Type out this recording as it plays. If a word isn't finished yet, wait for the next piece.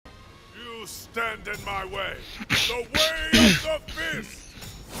you stand in my way? The way of the fist!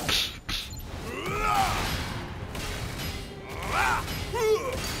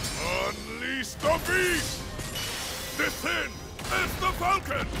 Unleash the beast! Descend as the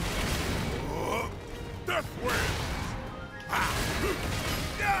falcon! Death wins!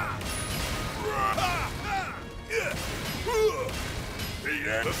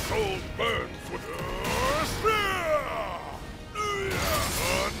 The soul burns with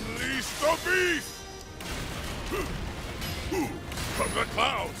unleash the beast! From the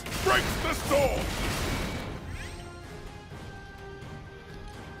clouds breaks the storm!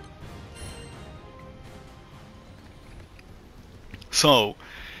 So,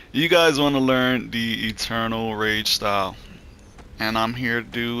 you guys want to learn the Eternal Rage style, and I'm here to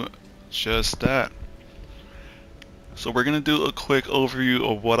do just that. So we're going to do a quick overview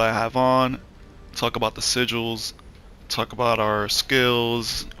of what I have on, talk about the sigils, talk about our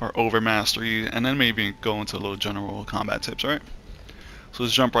skills, our overmastery, and then maybe go into a little general combat tips, right? So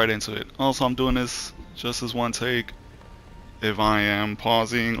let's jump right into it. Also, I'm doing this just as one take. If I am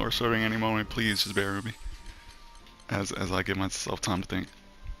pausing or starting any moment, please just bear with me as I give myself time to think.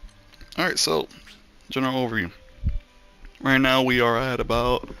 Alright, so general overview. Right now we are at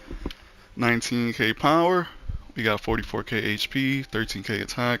about 19k power. We got 44k HP, 13k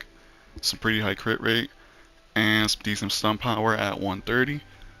attack, some pretty high crit rate, and some decent stun power at 130.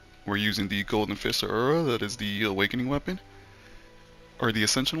 We're using the Golden Fist Aura, that is the awakening weapon, or the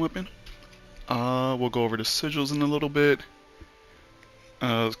ascension weapon. We'll go over the sigils in a little bit.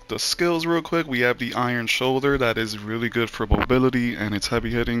 The skills real quick. We have the Iron Shoulder, that is really good for mobility and it's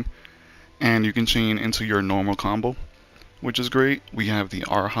heavy hitting, and you can chain into your normal combo, which is great. We have the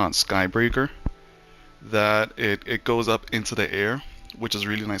Arhat Skybreaker, that it goes up into the air, which is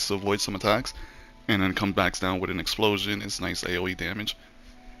really nice to avoid some attacks, and then comes back down with an explosion. It's nice AoE damage.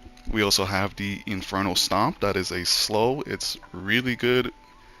 We also have the Infernal Stomp, that is a slow. It's really good,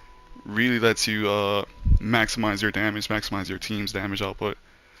 really lets you maximize your damage, maximize your team's damage output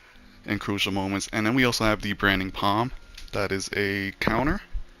in crucial moments. And then we also have the Branding Palm, that is a counter,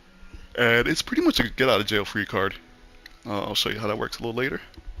 and it's pretty much a get out of jail free card. I'll show you how that works a little later.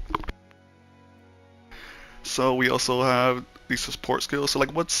 So we also have the support skills. So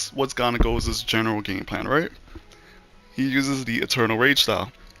like what's Ghandagoza's general game plan, right? He uses the Eternal Rage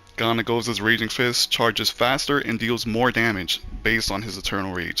style. Ghandagoza's Raging Fist charges faster and deals more damage based on his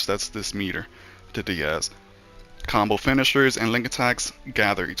Eternal Rage. That's this meter that he has. Combo finishers and link attacks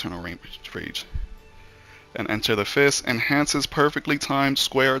gather Eternal Rage. And Enter the Fist enhances perfectly timed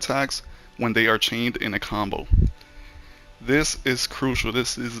square attacks when they are chained in a combo. This is crucial.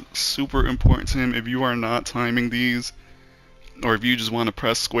 This is super important to him. If you are not timing these, or if you just want to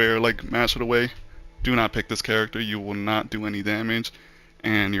press square, like mash it away, do not pick this character. You will not do any damage,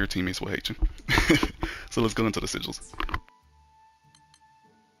 and your teammates will hate you. So let's go into the sigils.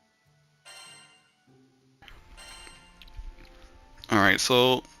 Alright,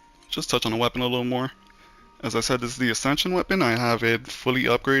 so just touch on the weapon a little more. As I said, this is the Ascension weapon. I have it fully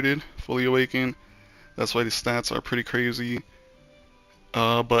upgraded, fully awakened. That's why the stats are pretty crazy.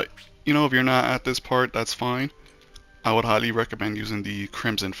 But, you know, if you're not at this part, that's fine. I would highly recommend using the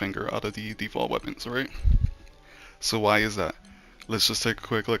Crimson Finger out of the default weapons, right? So why is that? Let's just take a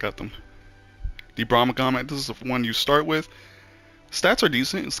quick look at them. The Brahma Gauntlet, this is the one you start with. Stats are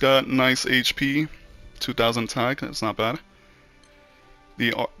decent. It's got nice HP, 2000 attack, that's not bad.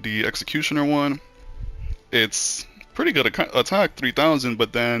 The Executioner one, it's pretty good attack, 3000,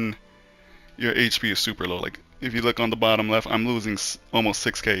 but then your HP is super low. Like if you look on the bottom left, I'm losing almost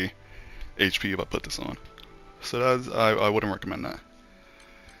 6k HP if I put this on. So that's, I wouldn't recommend that.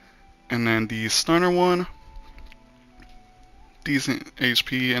 And then the Stunner one, decent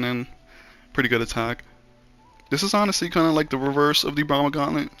HP and then pretty good attack. This is honestly kind of like the reverse of the Brahma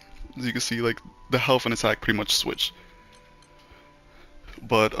Gauntlet. As you can see, like the health and attack pretty much switch.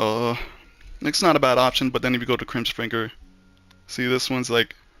 But it's not a bad option. But then if you go to Crimson Finger, see this one's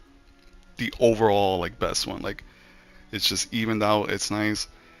like the overall like best one. Like it's just evened out. It's nice.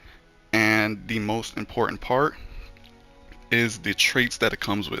 And the most important part is the traits that it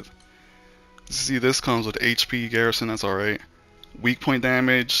comes with. See, this comes with HP, Garrison, that's alright. Weak point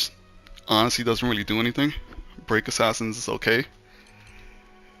damage, honestly doesn't really do anything. Break Assassins is okay.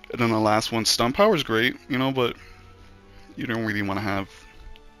 And then the last one, Stun Power is great, you know, but you don't really want to have,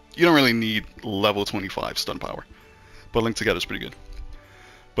 you don't really need level 25 Stun Power. But Link Together is pretty good.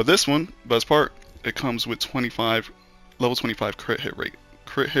 But this one, best part, it comes with level 25 crit hit rate.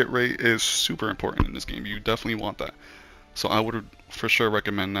 Crit hit rate is super important in this game. You definitely want that. So I would for sure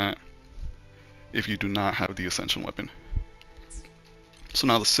recommend that if you do not have the Ascension weapon. So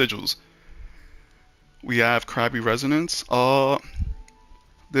now the sigils. We have Crabby Resonance.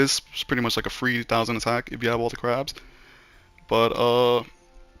 This is pretty much like a free 1000 attack if you have all the crabs. But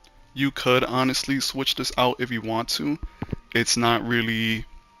you could honestly switch this out if you want to. It's not really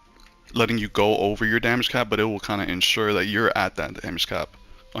letting you go over your damage cap, but it will kind of ensure that you're at that damage cap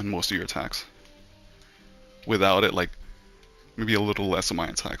on most of your attacks. Without it, like, maybe a little less of my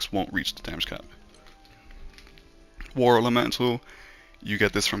attacks won't reach the damage cap. War Elemental, you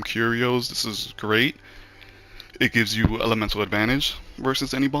get this from Curios. This is great. It gives you elemental advantage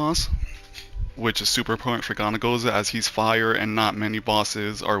versus any boss, which is super important for Ghandagoza as he's fire and not many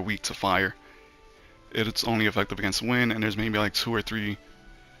bosses are weak to fire. It's only effective against wind, and there's maybe like 2 or 3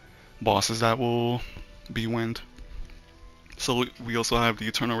 bosses that will be wind. So we also have the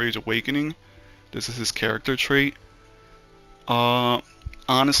Eternal Rage Awakening. This is his character trait.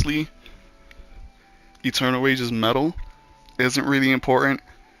 Honestly, Eternal Rage's metal isn't really important,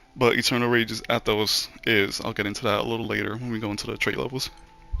 but Eternal Rage's ethos is. I'll get into that a little later when we go into the trait levels.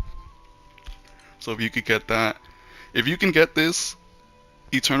 So if you could get that, if you can get this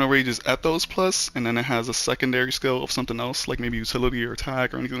Eternal Rage's ethos plus, and then it has a secondary skill of something else, like maybe utility or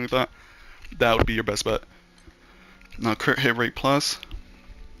attack or anything like that, that would be your best bet. Now crit hit rate plus,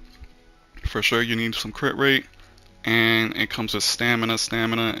 for sure you need some crit rate, and it comes with stamina.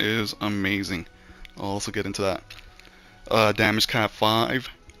 Stamina is amazing. I'll also get into that. Damage cap 5.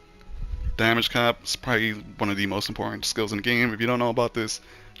 Damage cap is probably one of the most important skills in the game. If you don't know about this,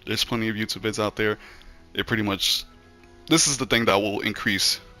 there's plenty of YouTube vids out there. It pretty much, this is the thing that will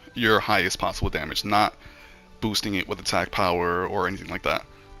increase your highest possible damage, not boosting it with attack power or anything like that.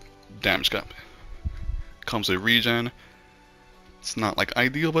 Damage cap. Comes with regen. It's not like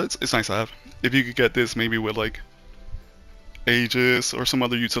ideal, but it's nice to have. If you could get this maybe with like Aegis or some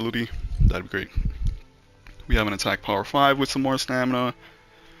other utility, that'd be great. We have an attack power 5 with some more stamina,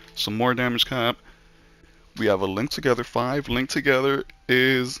 some more damage cap. We have a Link Together 5. Link Together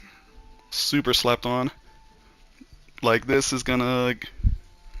is super slept on. Like, this is gonna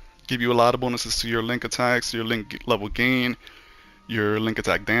give you a lot of bonuses to your Link attacks, your Link level gain, your Link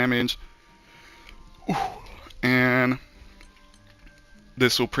attack damage. And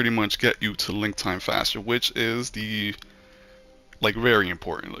this will pretty much get you to Link time faster, which is the, like, very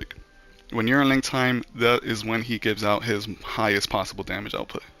important. Like, when you're in Link time, that is when he gives out his highest possible damage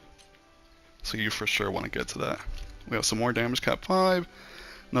output. So you for sure want to get to that. We have some more damage cap 5,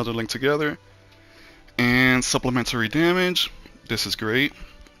 another Link Together, and supplementary damage. This is great.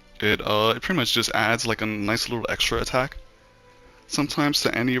 It pretty much just adds like a nice little extra attack sometimes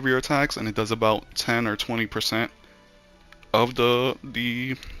to any of your attacks, and it does about 10 or 20% of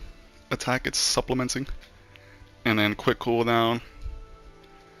the attack it's supplementing. And then quick cooldown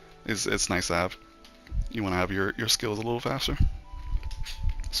is, it's nice to have. You want to have your skills a little faster.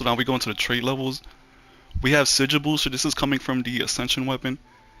 So now we go into the trait levels. We have Sigil Booster. This is coming from the Ascension weapon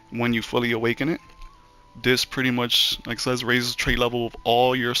when you fully awaken it. This pretty much, like it says, raises trait level of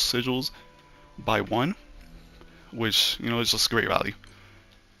all your sigils by 1, which, you know, is just great value.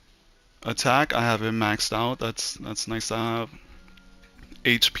 Attack, I have it maxed out. That's nice to have.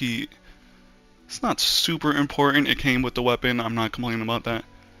 HP, it's not super important. It came with the weapon. I'm not complaining about that.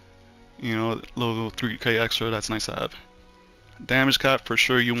 You know, little 3k extra. That's nice to have. Damage cap, for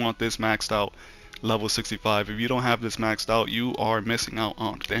sure you want this maxed out, level 65. If you don't have this maxed out, you are missing out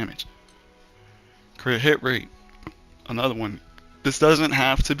on damage. Crit hit rate, another one. This doesn't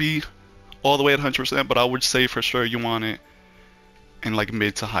have to be all the way at 100%, but I would say for sure you want it in like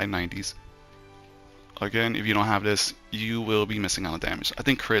mid to high 90s. Again, if you don't have this, you will be missing out on damage. I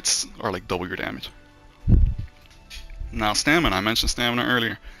think crits are like double your damage. Now stamina, I mentioned stamina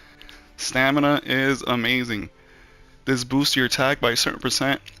earlier. Stamina is amazing. This boosts your attack by a certain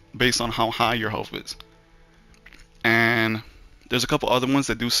percent based on how high your health is. And there's a couple other ones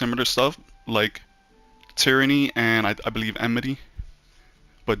that do similar stuff, like Tyranny and I believe Enmity.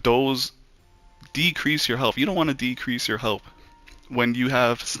 But those decrease your health. You don't want to decrease your health. When you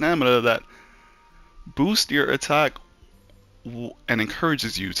have stamina that boosts your attack and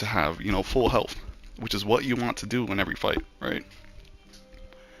encourages you to have, you know, full health, which is what you want to do in every fight, right?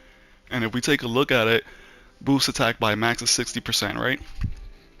 And if we take a look at it, boost attack by a max of 60%, right?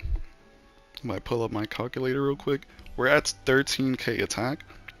 If I pull up my calculator real quick, we're at 13k attack.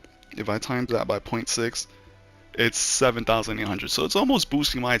 If I times that by 0.6, it's 7,800. So it's almost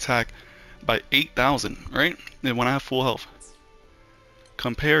boosting my attack by 8,000, right? And when I have full health.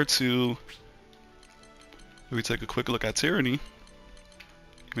 Compared to, if we take a quick look at Tyranny,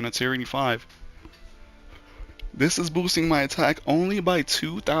 even at Tyranny 5, this is boosting my attack only by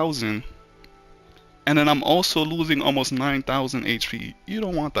 2,000. And then I'm also losing almost 9,000 HP. You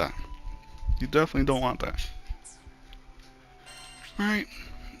don't want that. You definitely don't want that.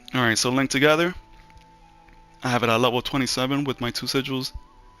 Alright, so linked together. I have it at level 27 with my 2 sigils.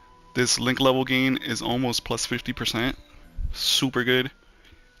 This link level gain is almost plus 50%. Super good.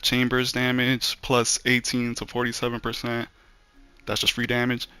 Chambers damage plus 18 to 47%. That's just free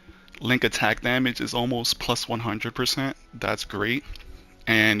damage. Link attack damage is almost plus 100%. That's great.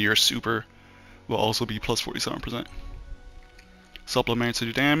 And your super will also be plus 47%.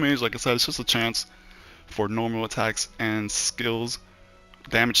 Supplementary damage, like I said, it's just a chance for normal attacks and skills,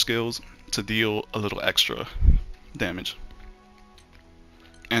 damage skills, to deal a little extra damage.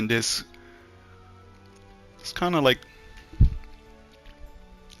 And this is kind of like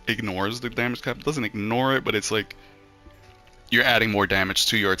ignores the damage cap. It doesn't ignore it, but it's like you're adding more damage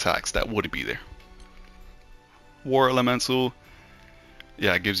to your attacks that wouldn't be there. War Elemental,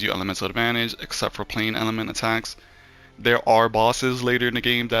 yeah, it gives you elemental advantage except for plain element attacks. There are bosses later in the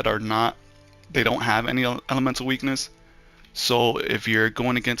game that are not, they don't have any elemental weakness. So if you're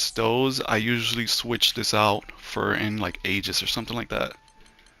going against those, I usually switch this out for in like Aegis or something like that.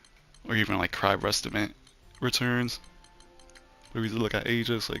 Or even like Cry Rest event returns. Where we look at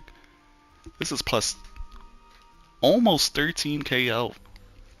Aegis, like this is plus almost 13k health.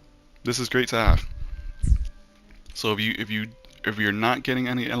 This is great to have. So if you're not getting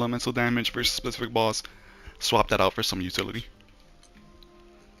any elemental damage versus a specific boss, swap that out for some utility.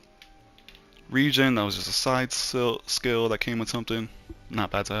 Regen, that was just a side skill that came with something.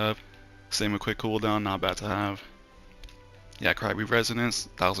 Not bad to have. Same with quick cooldown, not bad to have. Yeah, Crybe Resonance,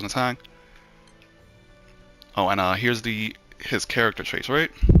 1000 attack. Oh, and here's his character traits,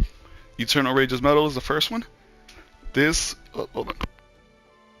 right? Eternal Rage's Metal is the first one. This, hold on.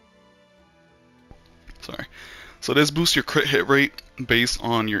 Sorry. So this boosts your crit hit rate based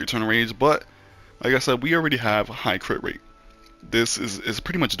on your Eternal Rage, but like I said, we already have a high crit rate. This is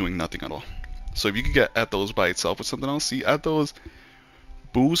pretty much doing nothing at all. So if you could get Ethos by itself with something else, see, Ethos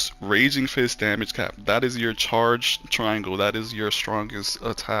boosts Raging Fist damage cap. That is your charge triangle. That is your strongest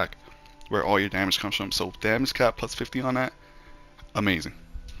attack, where all your damage comes from. So damage cap plus 50 on that, amazing.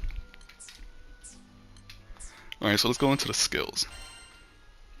 Alright, so let's go into the skills.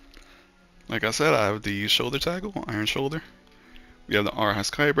 Like I said, I have the shoulder tackle, Iron Shoulder. We have the R-High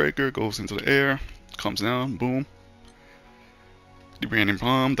Skybreaker, goes into the air, comes down, boom. The Branding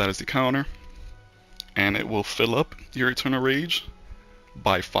Bomb, that is the counter. And it will fill up your Eternal Rage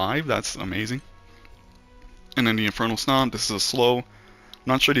by 5, that's amazing. And then the Infernal Stomp, this is a slow,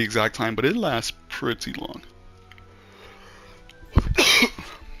 not sure the exact time, but it lasts pretty long.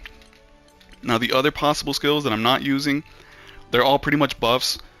 Now the other possible skills that I'm not using, they're all pretty much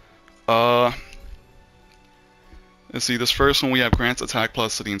buffs. Let's see, this first one we have grants attack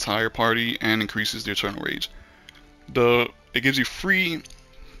plus to the entire party and increases the Eternal Rage. It gives you free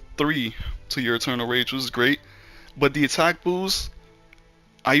 3 to your Eternal Rage, which is great. But the attack boost,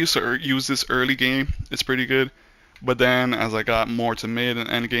 I used to use this early game, it's pretty good. But then as I got more to mid and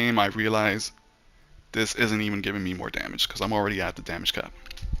end game, I realized this isn't even giving me more damage because I'm already at the damage cap.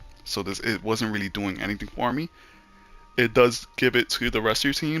 So it wasn't really doing anything for me. It does give it to the rest of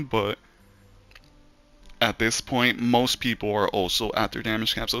your team, but at this point, most people are also at their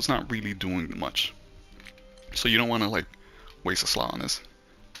damage cap, so it's not really doing much. So you don't want to like waste a slot on this.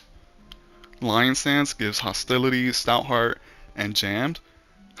 Lion Stance gives Hostility, Stout Heart, and Jammed.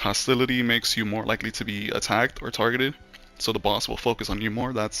 Hostility makes you more likely to be attacked or targeted, so the boss will focus on you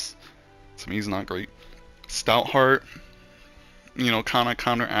more. To me, is not great. Stout Heart, kind of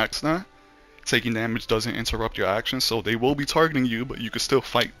counteracts that. Taking damage doesn't interrupt your actions, so they will be targeting you, but you can still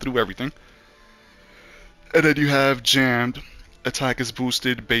fight through everything. And then you have Jammed. Attack is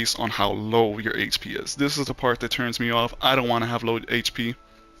boosted based on how low your HP is. This is the part that turns me off. I don't want to have low HP.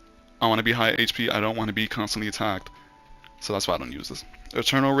 I want to be high HP. I don't want to be constantly attacked. So that's why I don't use this.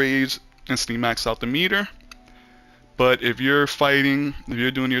 Eternal Rage instantly maxes out the meter. But if you're fighting, if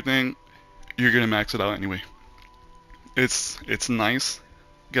you're doing your thing, you're going to max it out anyway. It's nice.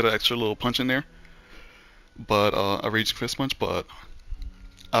 Get an extra little punch in there. But a Raging Fist punch, but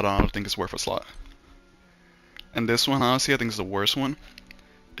I don't think it's worth a slot. And this one, honestly, I think is the worst one.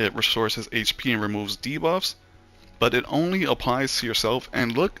 It restores his HP and removes debuffs, but it only applies to yourself.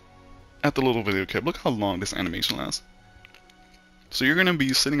 And look at the little video clip. Look how long this animation lasts. So you're going to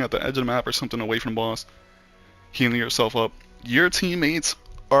be sitting at the edge of the map or something away from the boss, healing yourself up. Your teammates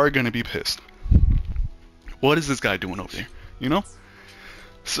are going to be pissed. What is this guy doing over there?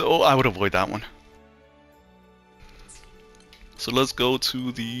 So I would avoid that one. So let's go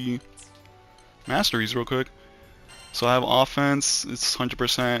to the Masteries real quick. So I have offense, it's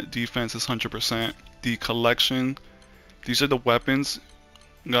 100%, defense is 100%. The collection, these are the weapons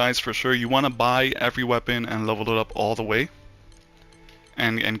guys, for sure, you want to buy every weapon and level it up all the way,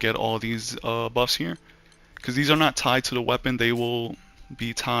 and get all these buffs here, because these are not tied to the weapon. They will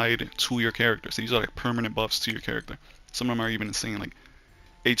be tied to your character. So these are like permanent buffs to your character. Some of them are even insane, like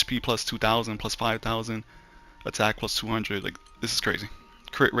HP plus 2,000 plus 5,000, attack plus 200. Like, this is crazy.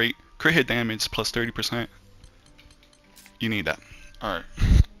 Crit rate, crit hit damage plus 30%. You need that. All right.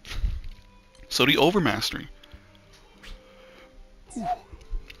 So the Overmastery.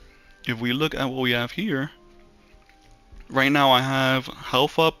 If we look at what we have here, right now I have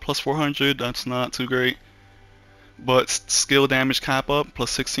health up plus 400. That's not too great. But skill damage cap up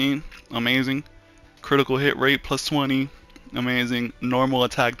plus 16. Amazing. Critical hit rate plus 20. Amazing. Normal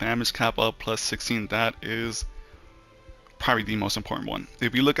attack damage cap up plus 16. That is probably the most important one.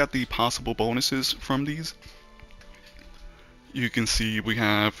 If you look at the possible bonuses from these, you can see we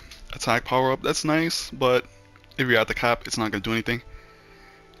have attack power up. That's nice, but if you're at the cap, it's not going to do anything.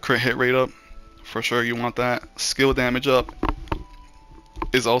 Crit hit rate up, for sure you want that. Skill damage up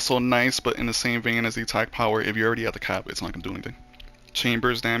is also nice, but in the same vein as the attack power, if you're already at the cap, it's not going to do anything.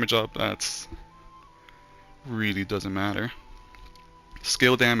 Chambers damage up, that's really doesn't matter.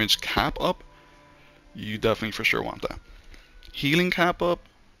 Skill damage cap up, you definitely for sure want that. Healing cap up,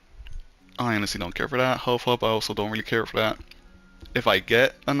 I honestly don't care for that. Health up, I also don't really care for that. If I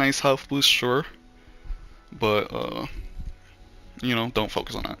get a nice health boost, sure, but you know, don't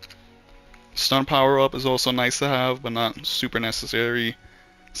focus on that. Stun power up is also nice to have, but not super necessary.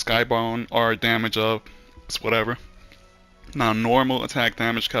 Skybound or damage up, it's whatever. Now normal attack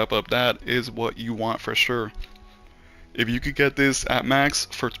damage cap up, that is what you want for sure. If you could get this at max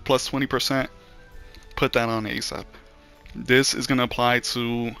for plus 20%, put that on ASAP. This is going to apply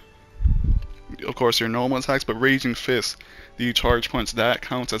to, of course, your normal attacks, but Raging Fist, the charge punch, that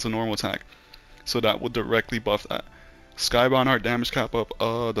counts as a normal attack. So that would directly buff that. Skybound Heart damage cap up,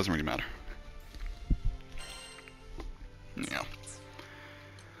 doesn't really matter. Yeah.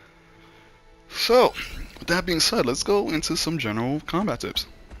 So, with that being said, let's go into some general combat tips.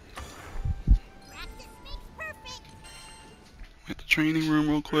 Hit the training room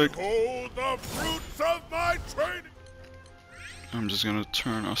real quick. Behold the fruits of my training. I'm just gonna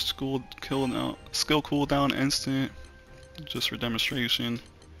turn our skill cooldown instant, just for demonstration.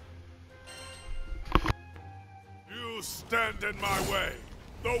 You stand in my way.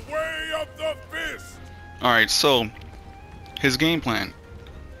 The way of the fist. Alright, so his game plan.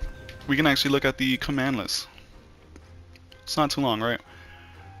 We can actually look at the command list. It's not too long, right?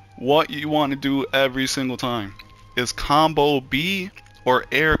 What you want to do every single time is combo B or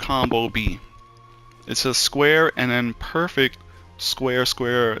air combo B. It says square and then perfect square,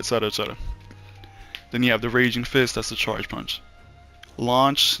 square, etc, etc. Then you have the Raging Fist, that's the charge punch.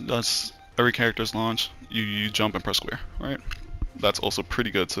 Launch, that's every character's launch. You jump and press square, right? That's also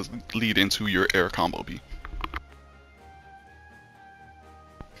pretty good to lead into your air combo B.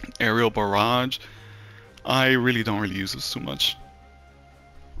 Aerial barrage, I really don't use this too much.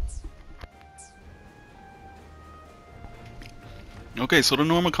 Okay, so the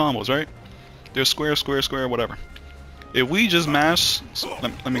normal combos, right? They're square, square, square, whatever. If we just mash, so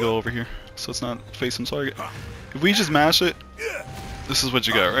let me go over here so it's not facing target. If we just mash it, this is what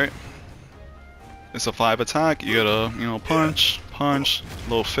you got, right? It's a 5 attack. You gotta, you know, punch, punch,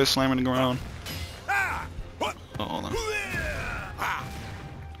 little fist slam in the ground. Oh, hold on.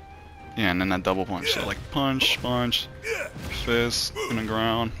 Yeah, and then that double punch. So like punch, punch, fist in the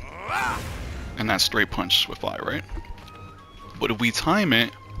ground, and that straight punch with fire, right? But if we time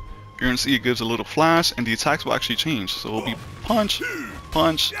it, you're gonna see it gives a little flash, and the attacks will actually change. So it'll be punch,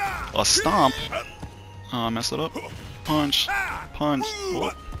 punch, a stomp. Oh, I messed it up. Punch, punch,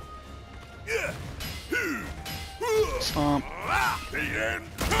 oh. Stomp,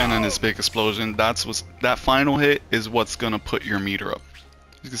 and then this big explosion. That final hit is what's gonna put your meter up.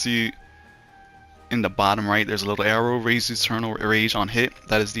 You can see in the bottom right, there's a little arrow, raise eternal rage on hit.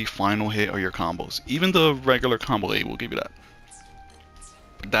 That is the final hit of your combos. Even the regular combo A will give you that.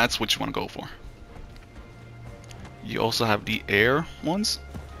 But that's what you want to go for. You also have the air ones.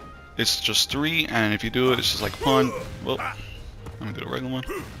 It's just 3, and if you do it, it's just like punch. Well, let me do the regular one.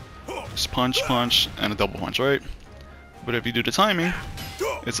 Just punch, punch, and a double punch, right? But if you do the timing,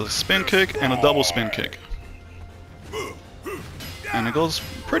 it's a spin kick and a double spin kick. And it goes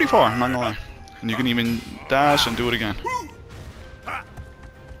pretty far, I'm not gonna lie. And you can even dash and do it again.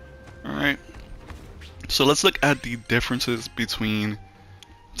 Alright. So let's look at the differences between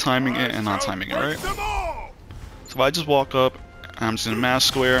timing it and not timing it, right? So if I just walk up, I'm just in mash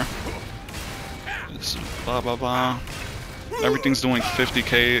square. Just blah blah blah. Everything's doing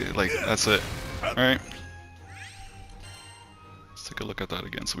 50k, like that's it. Alright. Let's take take a look at that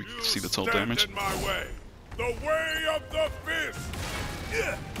again so we can You see the total stand damage. in my way. The way of the fist.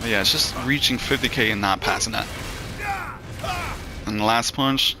 But yeah, it's just reaching 50k and not passing that. And the last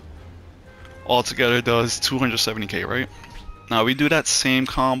punch altogether does 270k, right? Now we do that same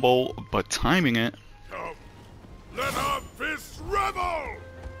combo, but timing it. Come, let our fists revel.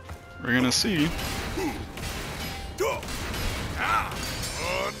 We're gonna see.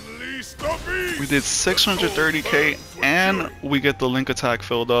 Unleash the beast. We did 630k, and we get the Link attack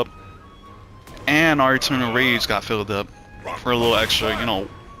filled up, and our Eternal Rage got filled up for a little extra. You know,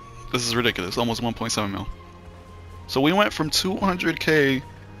 this is ridiculous. Almost 1.7 mil. So we went from 200k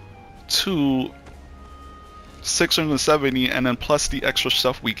to 670, and then plus the extra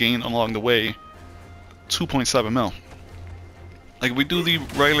stuff we gained along the way, 2.7 mil. Like, we do the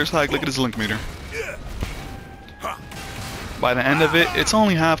regular attack, look at this Link meter. By the end of it, it's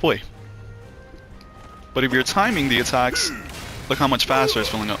only halfway. But if you're timing the attacks, look how much faster it's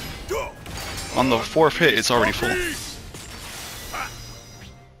filling up. On the 4th hit, it's already full.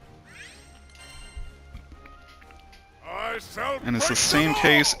 And it's the same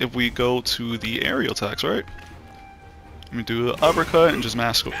case if we go to the aerial attacks, right? Let me do the uppercut and just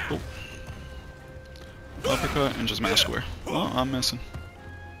mass square. Oh. Uppercut and just mass square. Oh, I'm missing.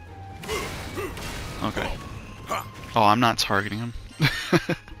 Okay. Oh, I'm not targeting him. You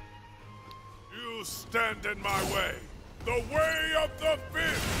stand in my way. The way of the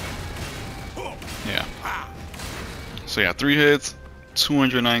fist. Yeah. So yeah, 3 hits,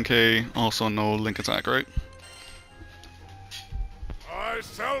 209k, also no Link attack, right? I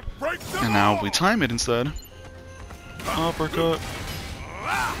shall break them And now all. we time it instead. Uppercut.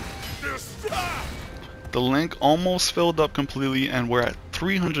 The Link almost filled up completely, and we're at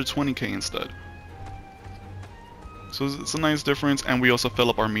 320k instead. So it's a nice difference, and we also fill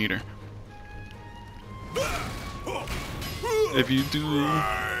up our meter. If you do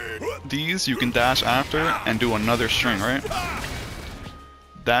these, you can dash after and do another string, right?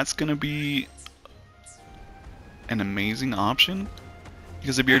 That's gonna be an amazing option.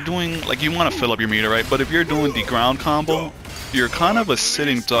 Because if you're doing, like, you want to fill up your meter, right? But if you're doing the ground combo, you're kind of a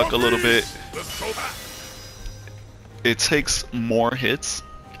sitting duck a little bit. It takes more hits.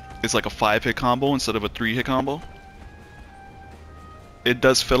 It's like a 5-hit combo instead of a 3-hit combo. It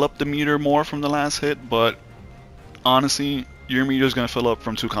does fill up the meter more from the last hit, but honestly, your meter is going to fill up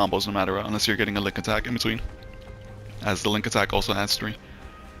from 2 combos no matter what, unless you're getting a Link attack in between. As the Link attack also adds 3.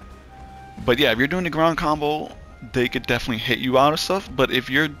 But yeah, if you're doing the ground combo, they could definitely hit you out of stuff. But if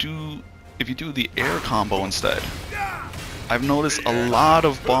you do the air combo instead, I've noticed a lot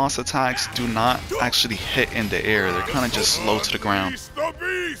of boss attacks do not actually hit in the air. They're kind of just slow to the ground.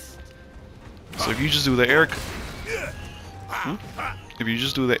 So if you just do the air,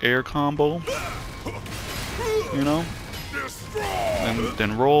 combo, you know,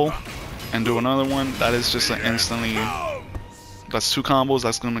 then roll and do another one, that is just an instantly. That's 2 combos.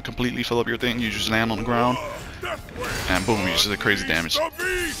 That's gonna completely fill up your thing. You just land on the ground, and boom, you just did crazy damage.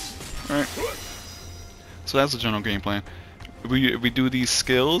 Alright. So that's the general game plan. If we do these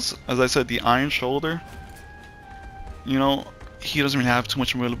skills, as I said, the Iron Shoulder, you know, he doesn't really have too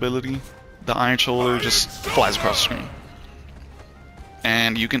much mobility. The Iron Shoulder just flies across the screen.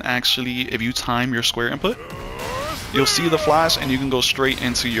 And you can actually, if you time your square input, you'll see the flash and you can go straight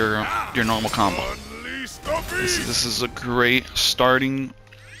into your normal combo. This is a great starting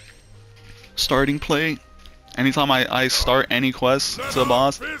play. Anytime I start any quest to a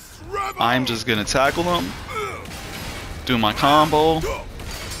boss, I'm just gonna tackle them, do my combo,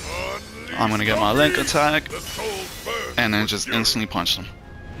 I'm gonna get my Link attack, and then just instantly punch them.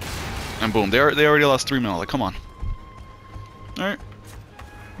 And boom, they already lost 3 mil, like, come on. Alright.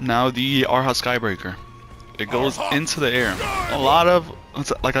 Now the Arha Skybreaker. It goes into the air. A lot of,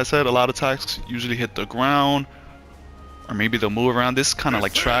 like I said, a lot of attacks usually hit the ground, or maybe they'll move around. This kind of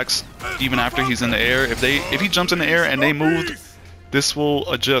like tracks even after he's in the air. If he jumps in the air and they moved, this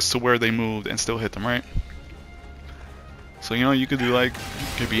will adjust to where they moved and still hit them, right? So, you know, you could do, like,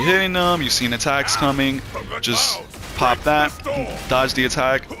 you could be hitting them, you've seen attacks coming, just pop that, dodge the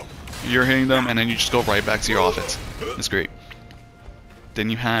attack, you're hitting them, and then you just go right back to your offense. It's great. Then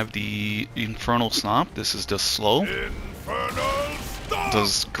you have the Infernal Stomp. This is just slow.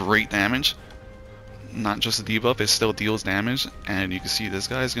 Does great damage. Not just a debuff, it still deals damage. And you can see this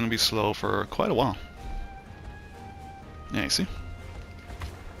guy is going to be slow for quite a while. Yeah, you see?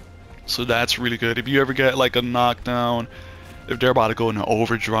 So that's really good. If you ever get like a knockdown, if they're about to go into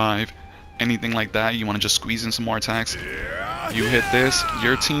overdrive, anything like that, you want to just squeeze in some more attacks, you hit this,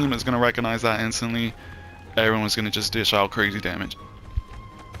 your team is going to recognize that instantly. Everyone's going to just dish out crazy damage.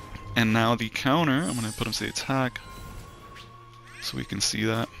 And now the counter, I'm going to put him to the attack. so we can see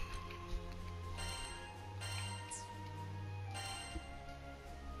that.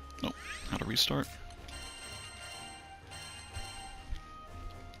 Nope, how to restart.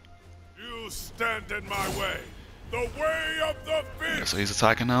 You stand in my way. The way of the fist. Yeah, so he's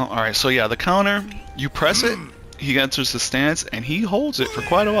attacking now. Alright, so yeah, the counter, you press it, he enters the stance, and he holds it for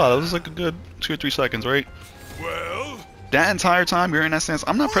quite a while. That was like a good 2 or 3 seconds, right? Well, That entire time you're in that stance,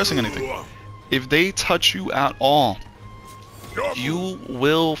 I'm not pressing anything. If they touch you at all, you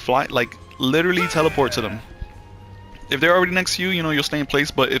will fly, like literally teleport to them. If they're already next to you, you know, you'll stay in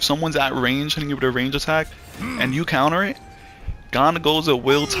place, but if someone's at range hitting you with a range attack and you counter it, Ghandagoza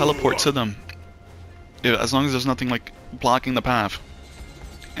will teleport to them. Yeah, as long as there's nothing like blocking the path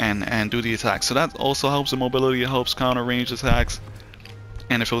and do the attack. So that also helps the mobility, it helps counter range attacks,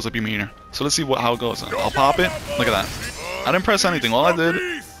 and it fills up your meter. So let's see how it goes. I'll pop it. Look at that. I didn't press anything. All I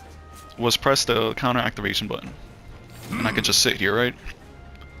did was press the counter activation button. And I can just sit here, right?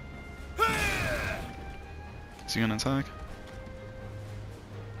 Is he gonna attack?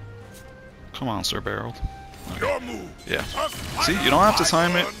 Come on, Sir Barrel. Okay. Yeah. See, you don't have to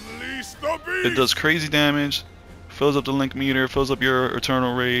time it. It does crazy damage, fills up the link meter, fills up your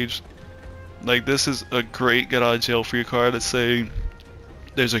Eternal Rage. Like, this is a great get out of jail free card. Let's say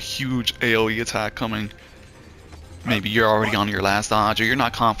there's a huge AoE attack coming. Maybe you're already on your last dodge, or you're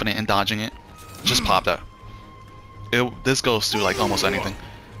not confident in dodging it. Just pop that. This goes through like almost anything,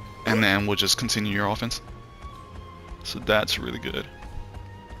 and then we'll just continue your offense. So that's really good.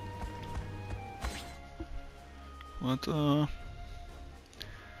 What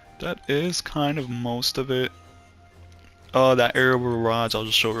that is kind of most of it. That aerial barrage, I'll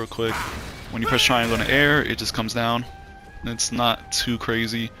just show real quick. When you press triangle in the air, it just comes down. It's not too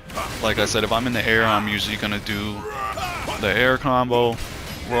crazy. Like I said, if I'm in the air, I'm usually gonna do the air combo,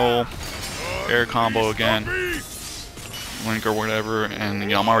 roll, air combo again, link or whatever, and you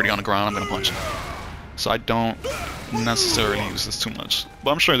know I'm already on the ground, I'm gonna punch it. So I don't necessarily use this too much,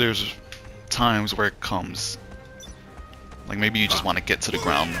 but I'm sure there's times where it comes. Like maybe you just want to get to the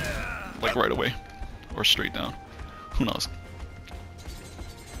ground like right away or straight down. Who knows?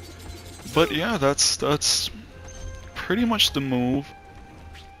 But yeah, that's pretty much the move.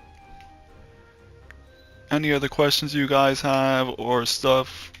 Any other questions you guys have or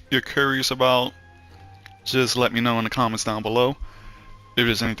stuff you're curious about, just let me know in the comments down below. If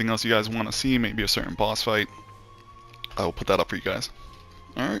there's anything else you guys want to see, maybe a certain boss fight, I'll put that up for you guys.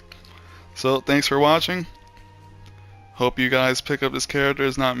 Alright, so thanks for watching. Hope you guys pick up this character.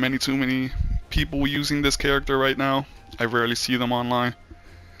 There's not too many people using this character right now. I rarely see them online.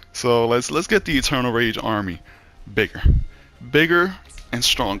 So let's get the Eternal Rage army bigger and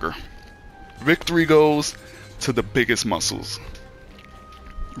stronger. Victory goes to the biggest muscles.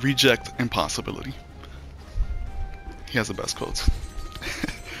 Reject impossibility. He has the best quotes.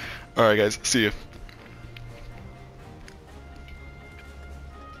 Alright guys, see you.